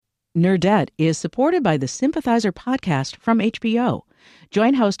Nerdette is supported by the Sympathizer podcast from HBO.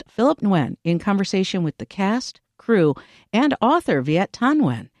 Join host Philip Nguyen in conversation with the cast, crew, and author Viet Thanh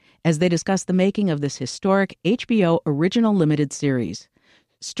Nguyen as they discuss the making of this historic HBO original limited series.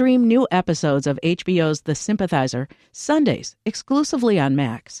 Stream new episodes of HBO's The Sympathizer Sundays exclusively on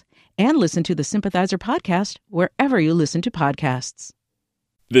Max. And listen to the Sympathizer podcast wherever you listen to podcasts.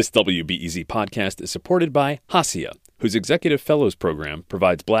 This WBEZ podcast is supported by Hacia, whose Executive Fellows Program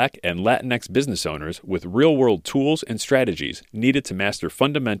provides Black and Latinx business owners with real-world tools and strategies needed to master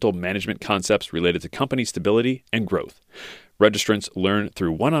fundamental management concepts related to company stability and growth. Registrants learn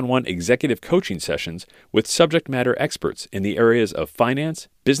through one-on-one executive coaching sessions with subject matter experts in the areas of finance,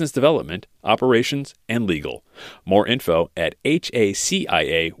 business development, operations, and legal. More info at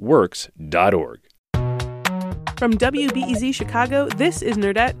haciaworks.org. From WBEZ Chicago, this is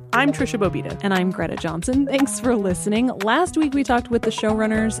Nerdette. I'm Trisha Bobita. And I'm Greta Johnson. Thanks for listening. Last week, we talked with the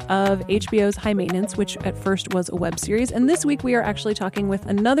showrunners of HBO's High Maintenance, which at first was a web series. And this week, we are actually talking with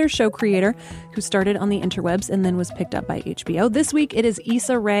another show creator who started on the interwebs and then was picked up by HBO. This week, it is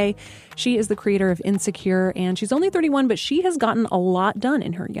Issa Rae. She is the creator of Insecure, and she's only 31, but she has gotten a lot done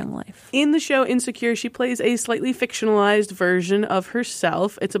in her young life. In the show Insecure, she plays a slightly fictionalized version of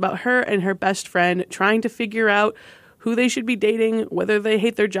herself. It's about her and her best friend trying to figure out who they should be dating, whether they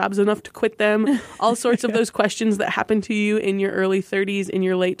hate their jobs enough to quit them, all sorts of those questions that happen to you in your early 30s, in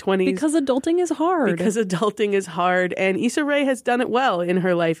your late 20s. Because adulting is hard. And Issa Rae has done it well in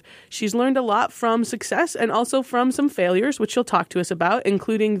her life. She's learned a lot from success and also from some failures, which she'll talk to us about,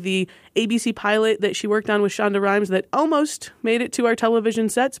 including the ABC pilot that she worked on with Shonda Rhimes that almost made it to our television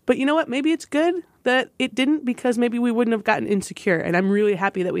sets. But you know what? Maybe it's good that it didn't, because maybe we wouldn't have gotten Insecure. And I'm really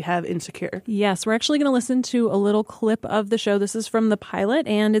happy that we have Insecure. Yes, we're actually going to listen to a little clip of the show. This is from the pilot,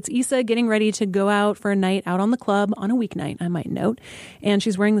 and it's Issa getting ready to go out for a night out on the club on a weeknight, I might note. And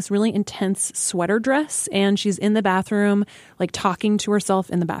she's wearing this really intense sweater dress, and she's in the bathroom, like talking to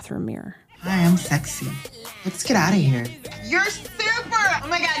herself in the bathroom mirror. Hi, I'm sexy. Let's get out of here. You're super! Oh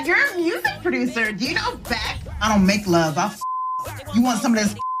my God, you're a music producer. Do you know Beck? I don't make love. You want some of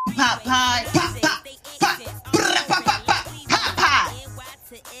this pot pie? Pop, pop, pop, pop, pop, pop, pop, pop pie.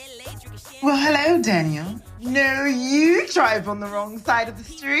 Well, hello, Daniel. No, you drive on the wrong side of the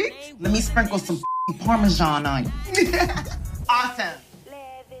street. Let me sprinkle some Parmesan on you. Awesome.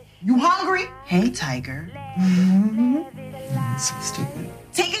 You hungry? Hey, Tiger. Mm-hmm. So stupid.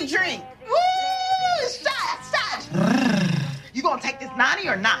 Take a drink. Woo! Shot. You gonna take this 90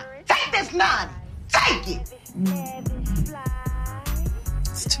 or not? Take this 90. Take it.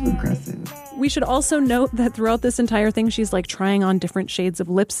 It's too aggressive. We should also note that throughout this entire thing, she's like trying on different shades of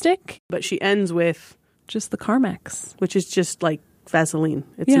lipstick. But she ends with just the Carmex, which is just like Vaseline.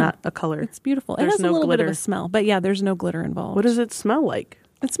 It's not a color. It's beautiful. There's it has no a little glitter. bit of a smell, but yeah, there's no glitter involved. What does it smell like?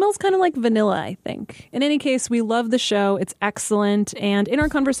 It smells kind of like vanilla, I think. In any case, we love the show. It's excellent. And in our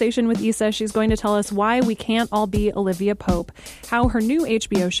conversation with Issa, she's going to tell us why we can't all be Olivia Pope, how her new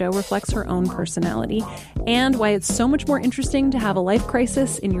HBO show reflects her own personality, and why it's so much more interesting to have a life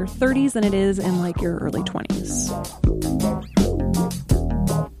crisis in your 30s than it is in like your early 20s.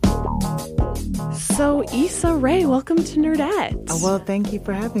 So, Issa Rae, welcome to Nerdette. Oh, well, thank you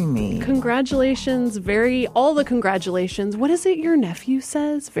for having me. Congratulations. All the congratulations. What is it your nephew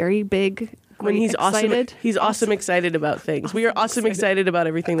says? Very big. When he's excited. awesome, he's awesome excited about things. We are awesome excited about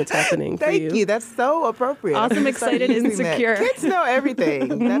everything that's happening for you. Thank you. That's so appropriate. Awesome excited, insecure. Kids know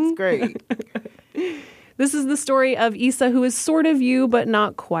everything. That's great. This is the story of Issa, who is sort of you, but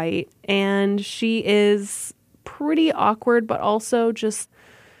not quite. And she is pretty awkward, but also just,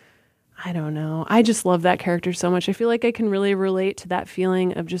 I don't know. I just love that character so much. I feel like I can really relate to that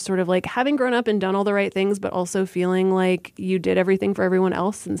feeling of just sort of like having grown up and done all the right things, but also feeling like you did everything for everyone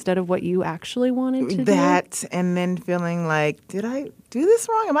else instead of what you actually wanted to do. That, and then feeling like, did I do this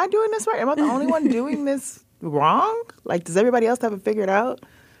wrong? Am I doing this right? Am I the only one doing this wrong? Like, does everybody else have it figured out?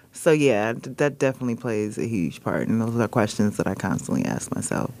 So, yeah, that definitely plays a huge part. And those are questions that I constantly ask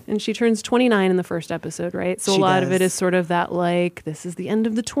myself. And she turns 29 in the first episode, right? So she a lot does. of it is sort of that, like, this is the end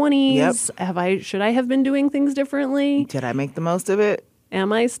of the 20s. Yep. Should I have been doing things differently? Did I make the most of it?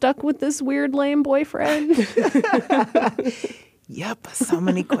 Am I stuck with this weird, lame boyfriend? Yep, so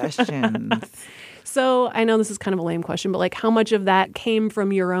many questions. So I know this is kind of a lame question, but like how much of that came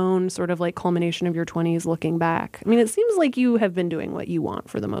from your own sort of like culmination of your 20s looking back? I mean, it seems like you have been doing what you want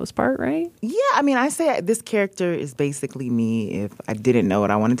for the most part, right? Yeah, I mean, I say this character is basically me if I didn't know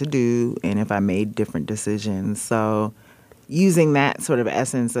what I wanted to do and if I made different decisions. So using that sort of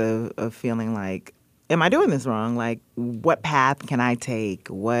essence of feeling like, am I doing this wrong? Like, what path can I take?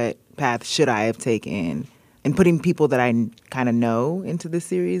 What path should I have taken? and putting people that I kind of know into the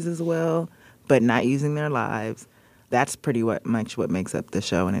series as well, but not using their lives. That's pretty much what makes up the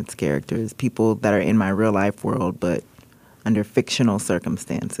show and its characters. People that are in my real life world, but under fictional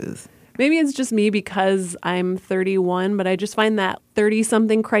circumstances. Maybe it's just me because I'm 31, but I just find that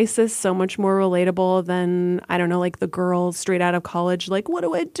 30-something crisis so much more relatable than, I don't know, like the girls straight out of college, like, what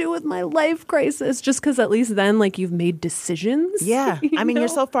do I do with my life crisis? Just because at least then, like, you've made decisions. Yeah. I mean, you're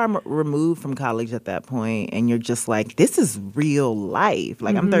so far removed from college at that point, and you're just like, this is real life.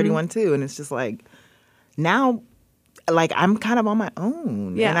 Like, I'm 31 too, and it's just like, now, like, I'm kind of on my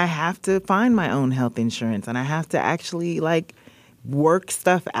own. Yeah. And I have to find my own health insurance, and I have to actually, like, work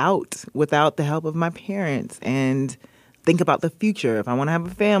stuff out without the help of my parents and think about the future if I want to have a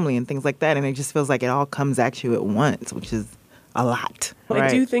family and things like that. And it just feels like it all comes at you at once, which is a lot. I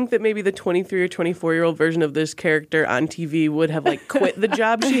do think that maybe the 23 or 24-year-old version of this character on TV would have, like, quit the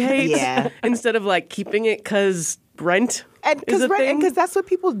job she hates instead of, like, keeping it because rent is a thing. Because that's what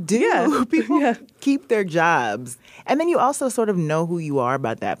people do. Yeah. People keep their jobs. And then you also sort of know who you are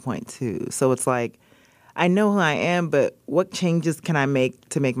by that point, too. So it's like, I know who I am, but what changes can I make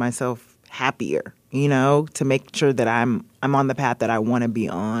to make myself happier, you know, to make sure that I'm on the path that I want to be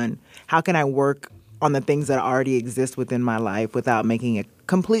on? How can I work on the things that already exist within my life without making a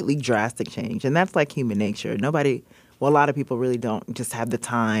completely drastic change? And that's like human nature. A lot of people really don't just have the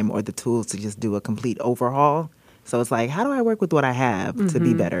time or the tools to just do a complete overhaul. So it's like, how do I work with what I have to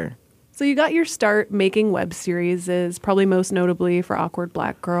be better? So you got your start making web series, probably most notably for Awkward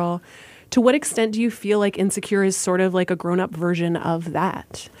Black Girl. To what extent do you feel like Insecure is sort of like a grown-up version of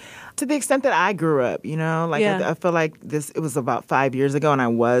that? To the extent that I grew up, you know, like I feel like it was about 5 years ago, and I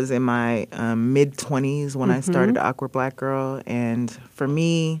was in my mid-20s when I started Awkward Black Girl. And for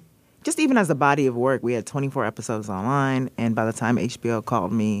me, just even as a body of work, we had 24 episodes online, and by the time HBO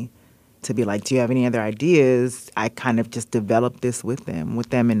called me to be like, do you have any other ideas? I kind of just developed this with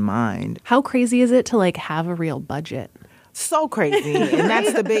them in mind. How crazy is it to like have a real budget? So crazy. And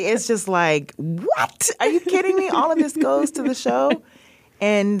that's it's just like, what? Are you kidding me? All of this goes to the show.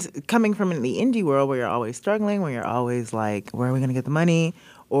 And coming from the indie world where you're always struggling, where you're always like, where are we going to get the money?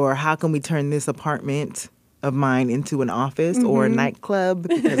 Or how can we turn this apartment of mine into an office or a nightclub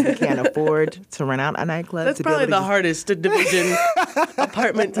because we can't afford to rent out a nightclub? That's probably the hardest division,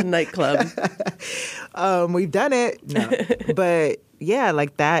 apartment to nightclub. We've done it. No. But yeah,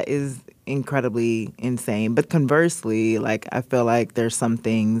 like that is incredibly insane. But conversely, like I feel like there's some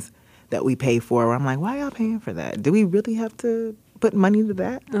things that we pay for where I'm like, why are y'all paying for that? Do we really have to put money to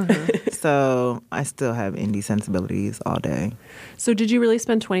that? So I still have indie sensibilities all day. So did you really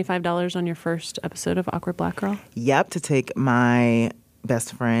spend $25 on your first episode of Awkward Black Girl? Yep, to take my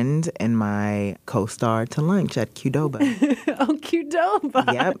best friend and my co-star to lunch at Qdoba. Oh,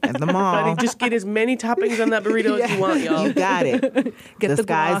 Qdoba. Yep, at the mall. Everybody just get as many toppings on that burrito as you want, y'all. You got it. Get the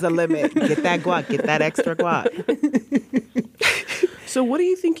sky's guac. the limit. Get that guac. Get that extra guac. So what do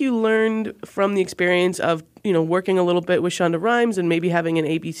you think you learned from the experience of, you know, working a little bit with Shonda Rhimes and maybe having an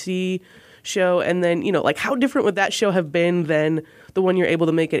ABC show? And then, you know, like how different would that show have been than the one you're able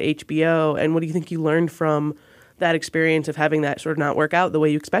to make at HBO? And what do you think you learned from that experience of having that sort of not work out the way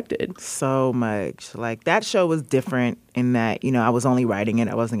you expected? So much. Like that show was different in that, you know, I was only writing it.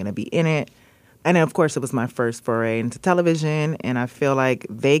 I wasn't going to be in it. And of course, it was my first foray into television, and I feel like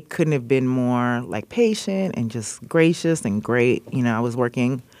they couldn't have been more like patient and just gracious and great. You know, I was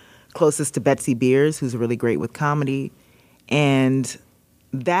working closest to Betsy Beers, who's really great with comedy, and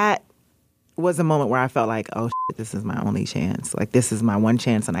that was a moment where I felt like, oh, shit, this is my only chance. Like, this is my one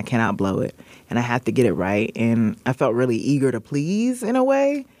chance, and I cannot blow it, and I have to get it right. And I felt really eager to please in a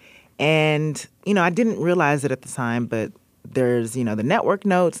way, and, you know, I didn't realize it at the time, but there's, you know, the network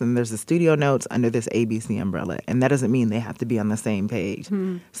notes and there's the studio notes under this ABC umbrella. And that doesn't mean they have to be on the same page.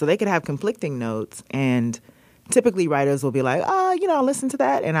 So they could have conflicting notes. And typically writers will be like, oh, you know, I'll listen to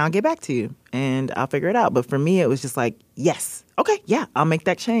that and I'll get back to you and I'll figure it out. But for me, it was just like, yes, okay, yeah, I'll make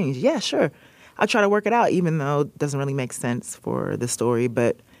that change. Yeah, sure. I'll try to work it out, even though it doesn't really make sense for the story.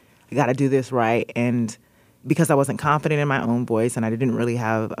 But I got to do this right. And because I wasn't confident in my own voice and I didn't really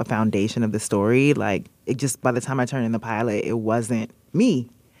have a foundation of the story, like it just, by the time I turned in the pilot, it wasn't me.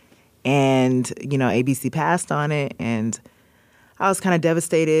 And, you know, ABC passed on it and I was kind of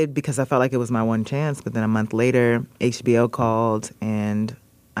devastated because I felt like it was my one chance. But then a month later, HBO called and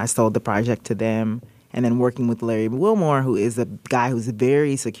I sold the project to them. And then working with Larry Wilmore, who is a guy who's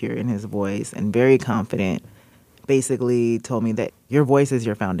very secure in his voice and very confident, basically told me that your voice is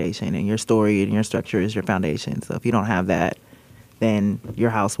your foundation and your story and your structure is your foundation. So if you don't have that, then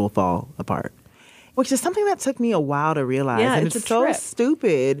your house will fall apart. Which is something that took me a while to realize. Yeah, and it's a so trip.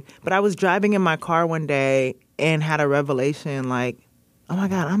 stupid. But I was driving in my car one day and had a revelation like, oh my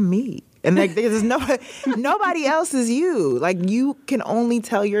God, I'm me. And like, there's nobody else is you. Like, you can only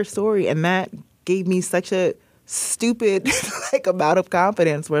tell your story. And that gave me such a stupid like amount of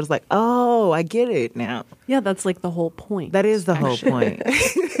confidence where it's like, oh, I get it now. Yeah, that's like the whole point. That is the whole point.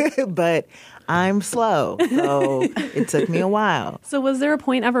 But I'm slow, so it took me a while. So was there a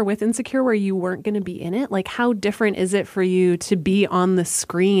point ever with Insecure where you weren't going to be in it? Like, how different is it for you to be on the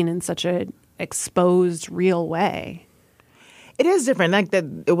screen in such a exposed, real way? It is different. Like that,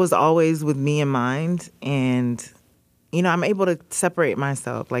 it was always with me in mind, and you know, I'm able to separate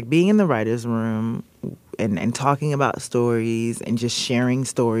myself. Like being in the writer's room and talking about stories and just sharing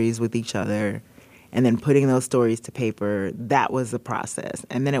stories with each other, and then putting those stories to paper. That was the process.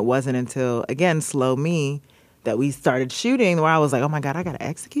 And then it wasn't until again, Slow Me, that we started shooting where I was like, oh my God, I got to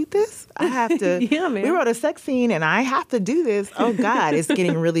execute this. I have to. Yeah, man. We wrote a sex scene and I have to do this. Oh God, it's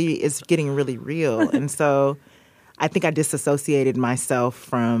getting really real. And so I think I disassociated myself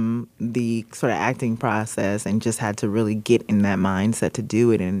from the sort of acting process and just had to really get in that mindset to do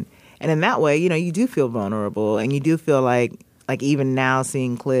it. And in that way, you know, you do feel vulnerable and you do feel like even now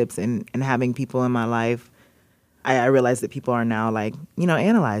seeing clips and having people in my life, I realize that people are now like, you know,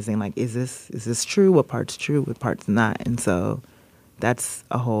 analyzing like, is this true? What part's true? What part's not? And so that's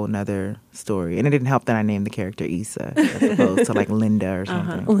a whole nother story. And it didn't help that I named the character Issa as opposed to like Linda or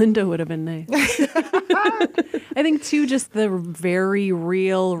something. Linda would have been nice. I think too, just the very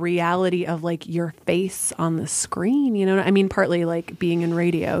real reality of like your face on the screen, you know, I mean, partly like being in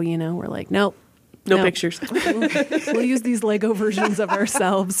radio, you know, we're like, nope. No pictures. We'll use these Lego versions of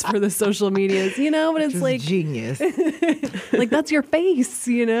ourselves for the social medias, you know, but it's like genius. like that's your face,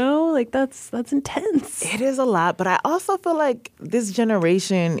 you know, like that's intense. It is a lot, but I also feel like this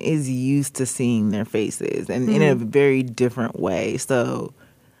generation is used to seeing their faces and in a very different way. So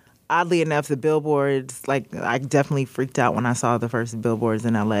oddly enough, the billboards, like I definitely freaked out when I saw the first billboards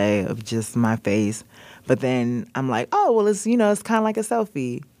in LA of just my face. But then I'm like, oh, well, it's, you know, it's kind of like a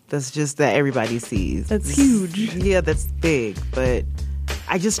selfie. That's just that everybody sees. That's huge. Yeah, that's big. But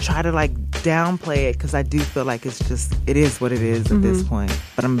I just try to like downplay it because I do feel like it is what it is at this point.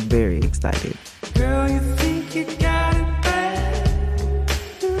 But I'm very excited. Girl, you think you got it bad.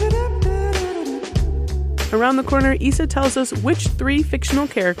 Around the corner, Issa tells us which 3 fictional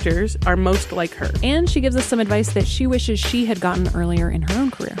characters are most like her. And she gives us some advice that she wishes she had gotten earlier in her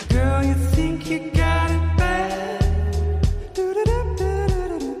own career. Girl, you think you got it bad.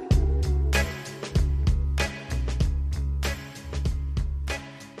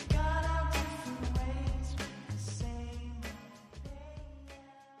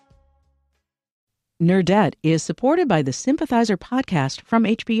 Nerdette is supported by the Sympathizer podcast from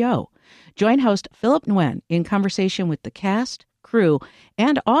HBO. Join host Philip Nguyen in conversation with the cast, crew,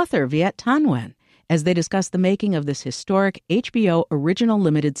 and author Viet Thanh Nguyen as they discuss the making of this historic HBO original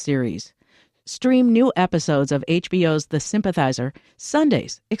limited series. Stream new episodes of HBO's The Sympathizer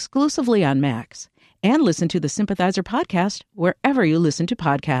Sundays exclusively on Max. And listen to the Sympathizer podcast wherever you listen to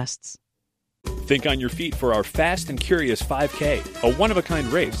podcasts. Think on your feet for our Fast and Curious 5K, a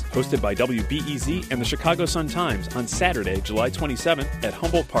one-of-a-kind race hosted by WBEZ and the Chicago Sun-Times on Saturday, July 27th at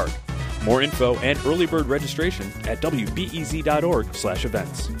Humboldt Park. More info and early bird registration at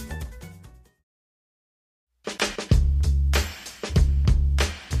wbez.org/events.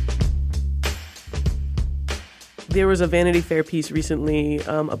 There was a Vanity Fair piece recently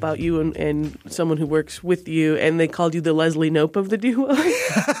about you and someone who works with you, and they called you the Leslie Knope of the duo.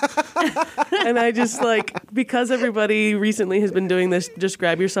 And I just because everybody recently has been doing this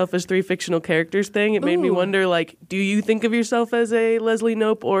describe yourself as 3 fictional characters thing, it made me wonder, do you think of yourself as a Leslie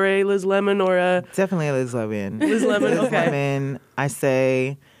Knope or a Liz Lemon or a... Definitely a Liz Lemon. Liz Lemon, okay. Liz Lemon. I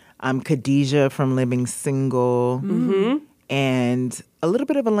say I'm Khadijah from Living Single. Mm-hmm. And a little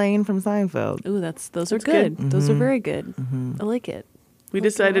bit of Elaine from Seinfeld. Ooh, those are good. Mm-hmm. Those are very good. Mm-hmm. I like it. We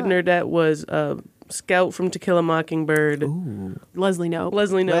decided Nerdette was Scout from To Kill a Mockingbird. Ooh. Leslie Knope.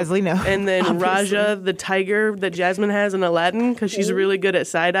 Leslie Knope. And then Obviously. Raja, the tiger that Jasmine has in Aladdin, because she's really good at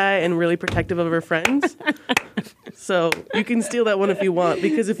side-eye and really protective of her friends. So you can steal that one if you want,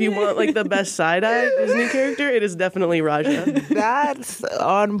 because if you want the best side-eye Disney character, it is definitely Raja. That's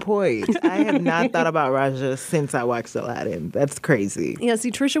on point. I have not thought about Raja since I watched Aladdin. That's crazy. Yeah,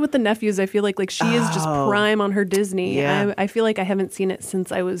 see, Trisha with the nephews, I feel like she is just prime on her Disney. Yeah. I feel like I haven't seen it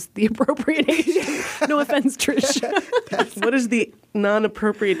since I was the appropriate age. No offense, Trisha. What is the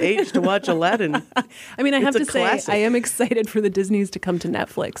non-appropriate age to watch Aladdin? I mean, I have to say, classic. I am excited for the Disneys to come to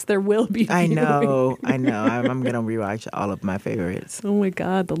Netflix. There will be. I know. I'm going to rewatch all of my favorites. Oh my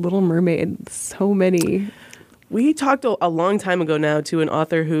God, The Little Mermaid. So many. We talked a long time ago now to an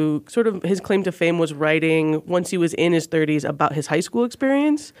author who sort of his claim to fame was writing once he was in his 30s about his high school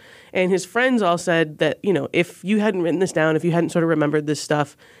experience. And his friends all said that, you know, if you hadn't written this down, if you hadn't sort of remembered this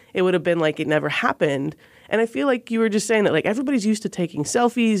stuff, it would have been like it never happened. And I feel like you were just saying that like everybody's used to taking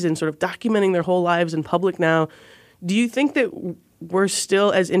selfies and sort of documenting their whole lives in public now. Do you think that we're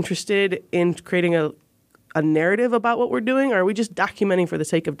still as interested in creating a narrative about what we're doing, or are we just documenting for the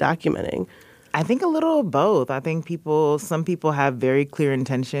sake of documenting? I think a little of both. I think some people have very clear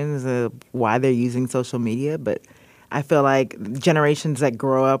intentions of why they're using social media, but I feel like generations that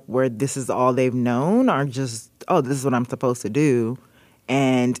grow up where this is all they've known are just, oh, this is what I'm supposed to do.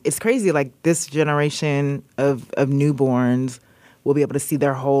 And it's crazy, like this generation of newborns will be able to see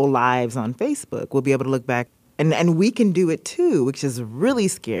their whole lives on Facebook. We'll be able to look back, and we can do it too, which is really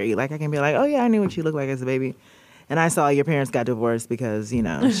scary. Like I can be like, oh yeah, I knew what you looked like as a baby. And I saw your parents got divorced because, you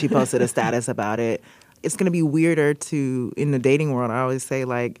know, she posted a status about it. It's going to be weirder in the dating world. I always say,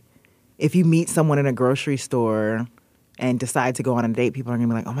 like, if you meet someone in a grocery store and decide to go on a date, people are going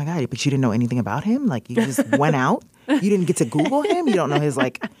to be like, oh, my God, but you didn't know anything about him? Like, you just went out? You didn't get to Google him? You don't know his,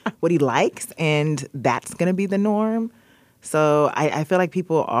 like, what he likes? And that's going to be the norm. So I feel like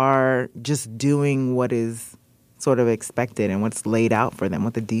people are just doing what is sort of expected and what's laid out for them,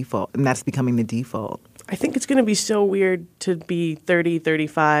 what the default, and that's becoming the default. I think it's going to be so weird to be 30,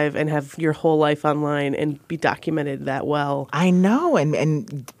 35 and have your whole life online and be documented that well. I know,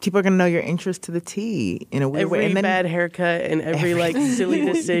 and people are going to know your interest to the T in a weird way. Every bad haircut and every like silly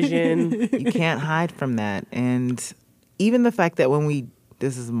decision. You can't hide from that. And even the fact that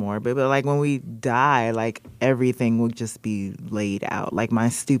this is morbid, but like when we die, like everything will just be laid out. Like my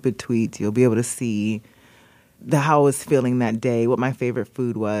stupid tweets, you'll be able to see how I was feeling that day, what my favorite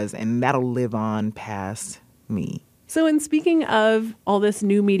food was, and that'll live on past me. So in speaking of all this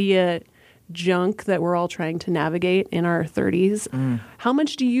new media junk that we're all trying to navigate in our 30s, how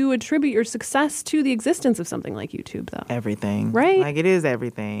much do you attribute your success to the existence of something like YouTube, though? Everything. Right? Like it is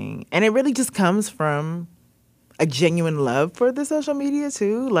everything. And it really just comes from a genuine love for the social media,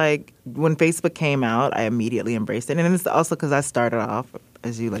 too. Like when Facebook came out, I immediately embraced it. And it's also because I started off,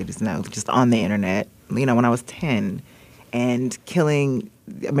 as you ladies know, just on the internet, you know, when I was 10 and killing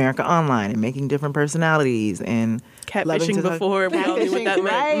America Online and making different personalities and catfishing before we all knew what that meant.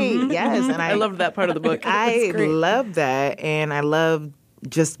 Right, Mm-hmm. yes. And I loved that part of the book. I love that. And I love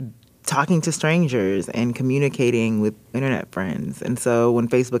just talking to strangers and communicating with internet friends. And so when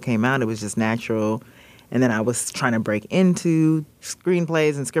Facebook came out, it was just natural. And then I was trying to break into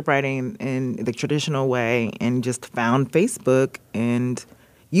screenplays and scriptwriting in the traditional way and just found Facebook and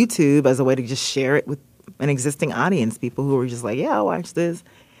YouTube as a way to just share it with an existing audience, people who were just like, yeah, I'll watch this.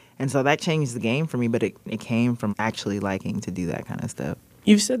 And so that changed the game for me, but it came from actually liking to do that kind of stuff.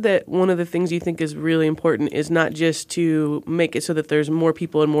 You've said that one of the things you think is really important is not just to make it so that there's more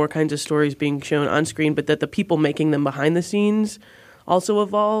people and more kinds of stories being shown on screen, but that the people making them behind the scenes also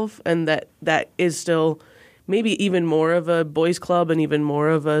evolve, and that is still maybe even more of a boys club and even more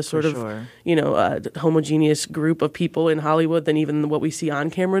of a sort of, you know, homogeneous group of people in Hollywood than even what we see on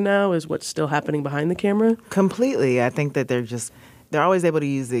camera now is what's still happening behind the camera. Completely. I think that they're always able to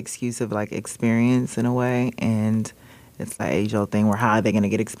use the excuse of like experience in a way, and it's that age-old thing where how are they going to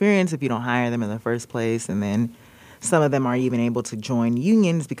get experience if you don't hire them in the first place? And then some of them are even able to join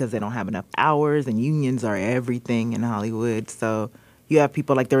unions because they don't have enough hours, and unions are everything in Hollywood. So you have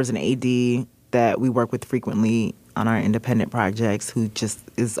people like there was an AD that we work with frequently on our independent projects who just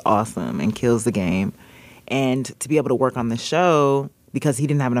is awesome and kills the game. And to be able to work on the show because he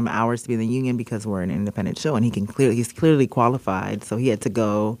didn't have enough hours to be in the union because we're an independent show, and he's clearly qualified. So he had to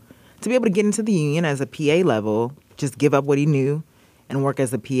go to be able to get into the union as a PA level, just give up what he knew and work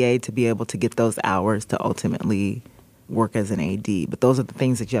as a PA to be able to get those hours to ultimately work as an AD. But those are the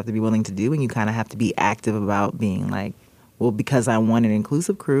things that you have to be willing to do, and you kind of have to be active about being like, well, because I want an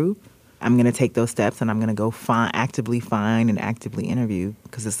inclusive crew, I'm going to take those steps and I'm going to go actively find and actively interview,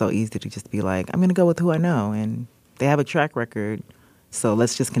 because it's so easy to just be like, I'm going to go with who I know, and they have a track record. So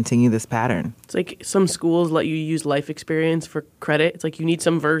let's just continue this pattern. It's like some schools let you use life experience for credit. It's like you need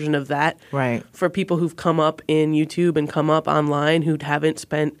some version of that for people who've come up in YouTube and come up online who haven't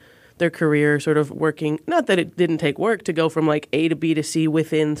spent their career sort of working. Not that it didn't take work to go from like A to B to C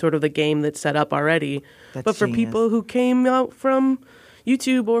within sort of the game that's set up already. But for people who came out from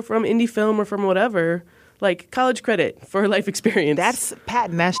YouTube or from indie film or from whatever, like college credit for life experience. That's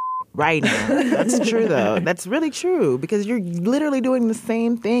patent that right now. That's true, though. That's really true because you're literally doing the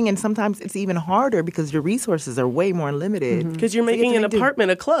same thing, and sometimes it's even harder because your resources are way more limited. Because you're making an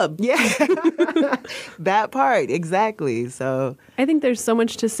apartment a club. Yeah, that part, exactly. So I think there's so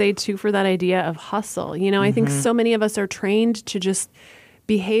much to say, too, for that idea of hustle. You know, I think so many of us are trained to just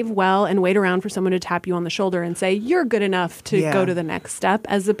behave well and wait around for someone to tap you on the shoulder and say, you're good enough to go to the next step,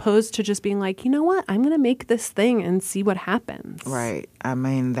 as opposed to just being like, you know what, I'm going to make this thing and see what happens. Right. I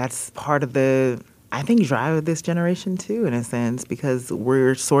mean, that's part of the, I think, drive of this generation, too, in a sense, because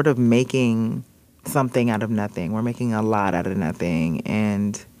we're sort of making something out of nothing. We're making a lot out of nothing.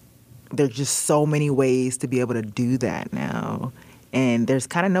 And there's just so many ways to be able to do that now. And there's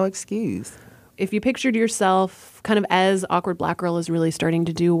kind of no excuse. If you pictured yourself kind of as Awkward Black Girl is really starting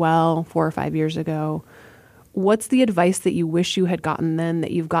to do well 4 or 5 years ago, what's the advice that you wish you had gotten then that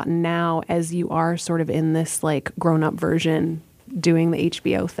you've gotten now as you are sort of in this like grown-up version doing the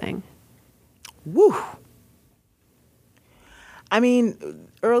HBO thing? Woo. I mean,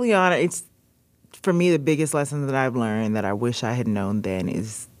 early on, it's, for me, the biggest lesson that I've learned that I wish I had known then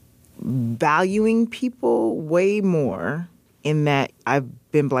is valuing people way more, in that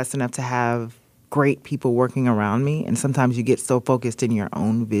I've been blessed enough to have great people working around me. And sometimes you get so focused in your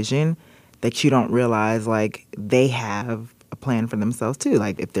own vision that you don't realize, like, they have a plan for themselves, too.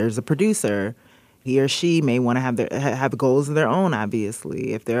 Like, if there's a producer, he or she may want to have goals of their own,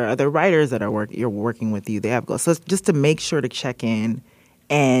 obviously. If there are other writers that you're working with you, they have goals. So it's just to make sure to check in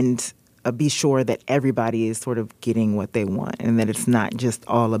and be sure that everybody is sort of getting what they want and that it's not just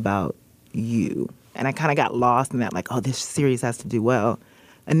all about you. And I kind of got lost in that, like, oh, this series has to do well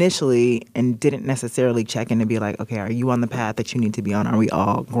initially, and didn't necessarily check in to be like, okay, are you on the path that you need to be on? Are we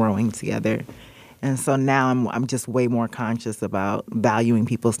all growing together? And so now I'm just way more conscious about valuing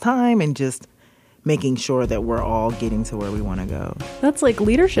people's time and just making sure that we're all getting to where we want to go. That's like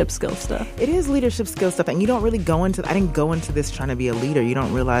leadership skill stuff. It is leadership skill stuff. And you don't really I didn't go into this trying to be a leader. You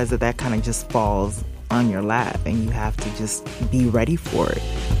don't realize that kind of just falls on your lap and you have to just be ready for it.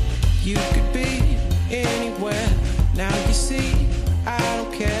 You could be anywhere. Now you see, I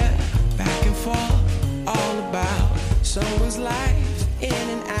don't care. Back and forth, all about someone's life in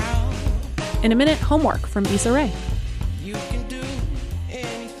and out. In a minute, homework from Issa Rae. You can do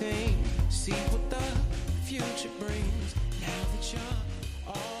anything. See what the future brings. Now that you're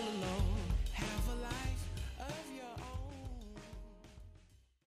all alone, have a life of your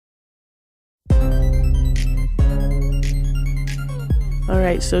own. All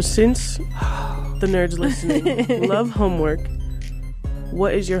right, so since the nerds listening love homework,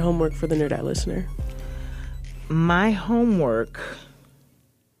 what is your homework for the Nerd Eye listener? My homework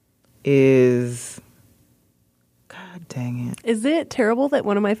is... God dang it. Is it terrible that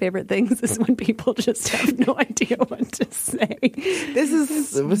one of my favorite things is when people just have no idea what to say? This is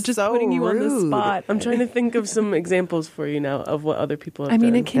just so putting you on the rude. spot. I'm trying to think of some examples for you now of what other people have I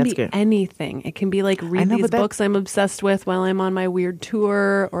mean, done. it can That's be good. anything. It can be like read know, these but that- books I'm obsessed with while I'm on my weird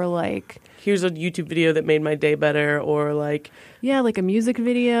tour, or like, Here's a YouTube video that made my day better, or like... yeah, like a music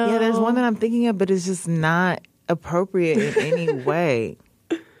video. Yeah, there's one that I'm thinking of, but it's just not appropriate in any way.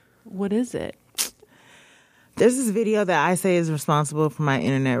 What is it? There's this video that I say is responsible for my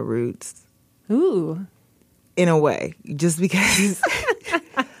internet roots. Ooh. In a way, just because.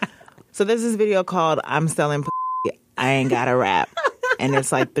 So there's this video called "I'm Selling I Ain't Got a Rap," and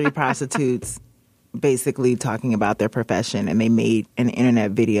it's like 3 prostitutes basically talking about their profession, and they made an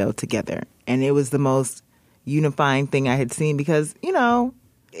internet video together, and it was the most unifying thing I had seen because, you know,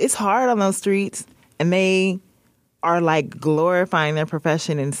 it's hard on those streets, and they are like glorifying their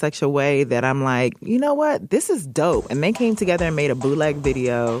profession in such a way that I'm like, you know what, this is dope. And they came together and made a bootleg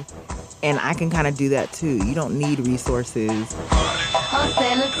video, and I can kind of do that too. You don't need resources.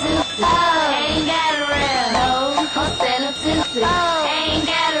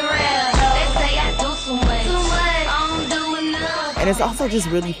 And it's also just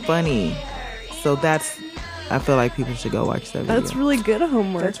really funny. So I feel like people should go watch that video. That's really good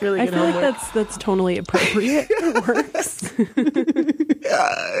homework. That's really good I feel homework. like that's totally appropriate. It works.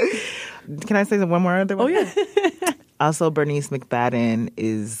 Can I say one more other one? Oh, yeah. Also, Bernice McFadden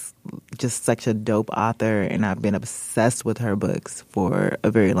is just such a dope author, and I've been obsessed with her books for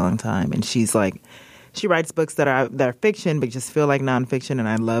a very long time. And she writes books that are fiction, but just feel like nonfiction, and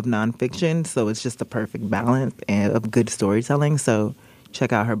I love nonfiction, so it's just the perfect balance of good storytelling. So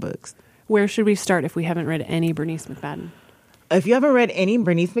check out her books. Where should we start if we haven't read any Bernice McFadden? If you haven't read any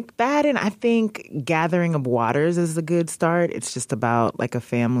Bernice McFadden, I think Gathering of Waters is a good start. It's just about like a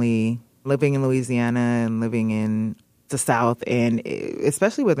family living in Louisiana and living in the South, and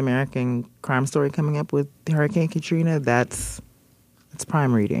especially with American Crime Story coming up with Hurricane Katrina, it's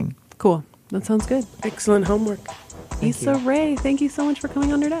prime reading. Cool. That sounds good. Excellent homework. Issa Rae, thank you so much for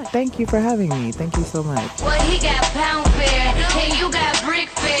coming on Nerdette. Thank you for having me. Thank you so much. Well, he got pound fare, and you got brick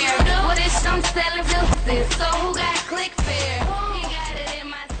fare. What is some selling filthy? So who got click fare? He got it in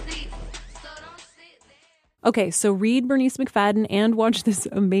my seats, so don't sit there. Okay, so read Bernice McFadden and watch this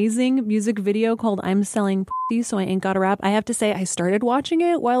amazing music video called I'm Selling Pussy, So I Ain't Got a Rap. I have to say, I started watching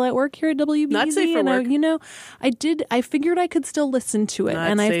it while at work here at WBEZ. Not safe for and work. I figured I could still listen to it, Not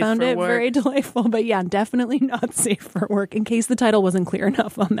and I safe found for it work. very delightful. But yeah, definitely not safe for work, in case the title wasn't clear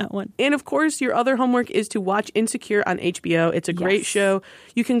enough on that one. And of course, your other homework is to watch Insecure on HBO. It's a great Yes. show.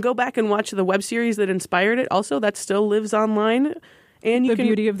 You can go back and watch the web series that inspired it. Also, that still lives online. And you The can,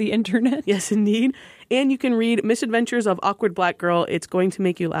 beauty of the internet. yes, indeed. And you can read Misadventures of Awkward Black Girl. It's going to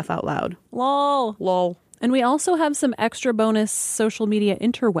make you laugh out loud. Lol. Lol. And we also have some extra bonus social media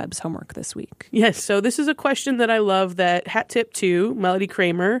interwebs homework this week. Yes, so this is a question that I love that hat tip to Melody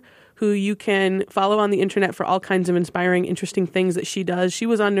Kramer, who you can follow on the internet for all kinds of inspiring, interesting things that she does. She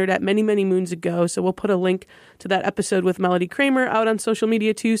was on Nerdette many, many moons ago, so we'll put a link to that episode with Melody Kramer out on social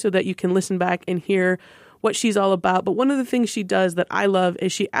media too, so that you can listen back and hear what she's all about. But one of the things she does that I love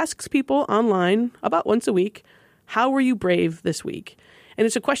is she asks people online about once a week, how were you brave this week? And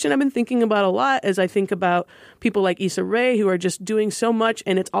it's a question I've been thinking about a lot as I think about people like Issa Rae who are just doing so much,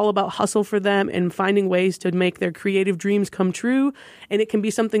 and it's all about hustle for them and finding ways to make their creative dreams come true. And it can be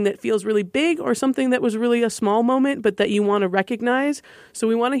something that feels really big or something that was really a small moment, but that you want to recognize. So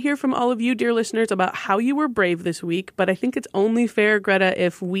we want to hear from all of you, dear listeners, about how you were brave this week. But I think it's only fair, Greta,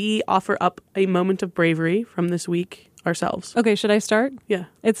 if we offer up a moment of bravery from this week ourselves. Okay, should I start? Yeah.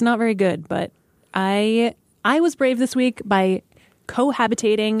 It's not very good, but I was brave this week by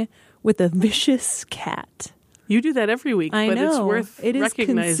cohabitating with a vicious cat. You do that every week, I but know. it's worth It is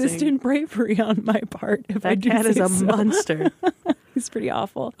recognizing. consistent bravery on my part. If I That do cat is say a so. monster. He's pretty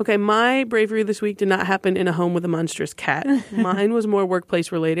awful. Okay, my bravery this week did not happen in a home with a monstrous cat. Mine was more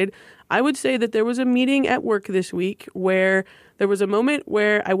workplace related. I would say that there was a meeting at work this week where there was a moment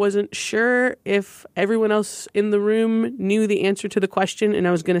where I wasn't sure if everyone else in the room knew the answer to the question and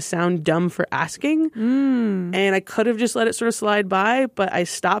I was going to sound dumb for asking. And I could have just let it sort of slide by, but I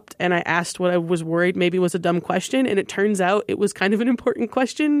stopped and I asked what I was worried maybe was a dumb question. And it turns out it was kind of an important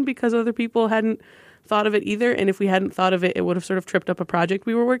question because other people hadn't thought of it either. And if we hadn't thought of it, it would have sort of tripped up a project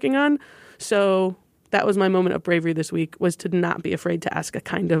we were working on. So that was my moment of bravery this week, was to not be afraid to ask a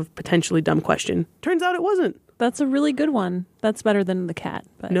kind of potentially dumb question. Turns out it wasn't. That's a really good one. That's better than the cat.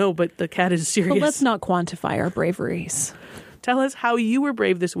 But, No, but the cat is serious. but let's not quantify our braveries. Tell us how you were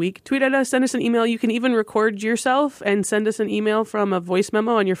brave this week. Tweet at us, send us an email. You can even record yourself and send us an email from a voice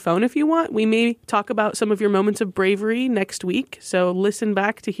memo on your phone if you want. We may talk about some of your moments of bravery next week. So listen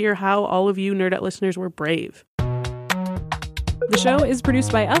back to hear how all of you Nerdette listeners were brave. The show is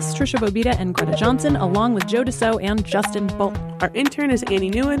produced by us, Trisha Bobita and Greta Johnson, along with Joe DeSo and Justin Bolt. Our intern is Annie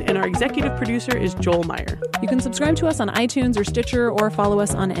Newen, and our executive producer is Joel Meyer. You can subscribe to us on iTunes or Stitcher or follow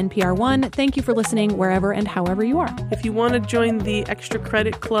us on NPR One. Thank you for listening wherever and however you are. If you want to join the Extra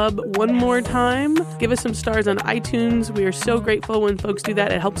Credit Club one more time, give us some stars on iTunes. We are so grateful when folks do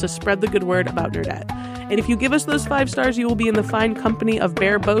that. It helps us spread the good word about Nerdette. And if you give us those 5 stars, you will be in the fine company of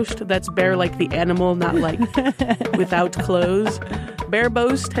Bear Boast. That's bear like the animal, not like without clothes. Bear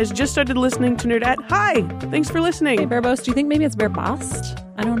Boast has just started listening to Nerdette. Hi, thanks for listening. Hey, Bear Boast, do you think maybe it's Bear Bost?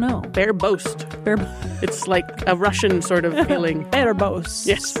 I don't know. Bear Boast. Bear It's like a Russian sort of feeling. Bear Boast.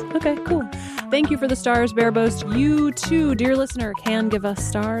 Yes. Okay, cool. Thank you for the stars, Bear Boast. You too, dear listener, can give us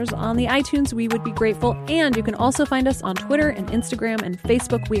stars on the iTunes. We would be grateful. And you can also find us on Twitter and Instagram and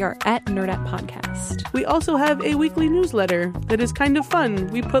Facebook. We are at Nerdette Podcast. We also have a weekly newsletter that is kind of fun.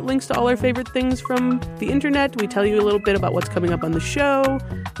 We put links to all our favorite things from the internet. We tell you a little bit about what's coming up on the show.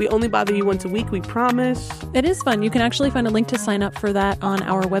 We only bother you once a week, we promise. It is fun. You can actually find a link to sign up for that on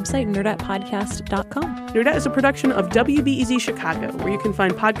our website, nerdettepodcast.com. Nerdette is a production of WBEZ Chicago, where you can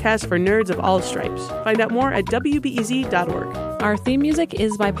find podcasts for nerds of all stripes. Find out more at WBEZ.org. Our theme music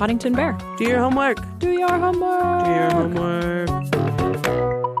is by Poddington Bear. Do your homework. Do your homework. Do your homework.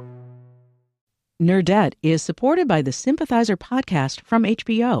 Nerdette is supported by the Sympathizer podcast from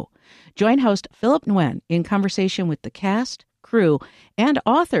HBO. Join host Philip Nguyen in conversation with the cast, crew, and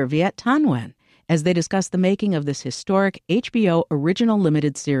author Viet Thanh Nguyen as they discuss the making of this historic HBO original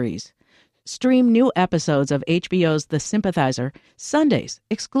limited series. Stream new episodes of HBO's The Sympathizer Sundays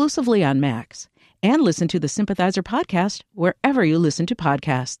exclusively on Max, and listen to the Sympathizer podcast wherever you listen to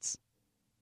podcasts.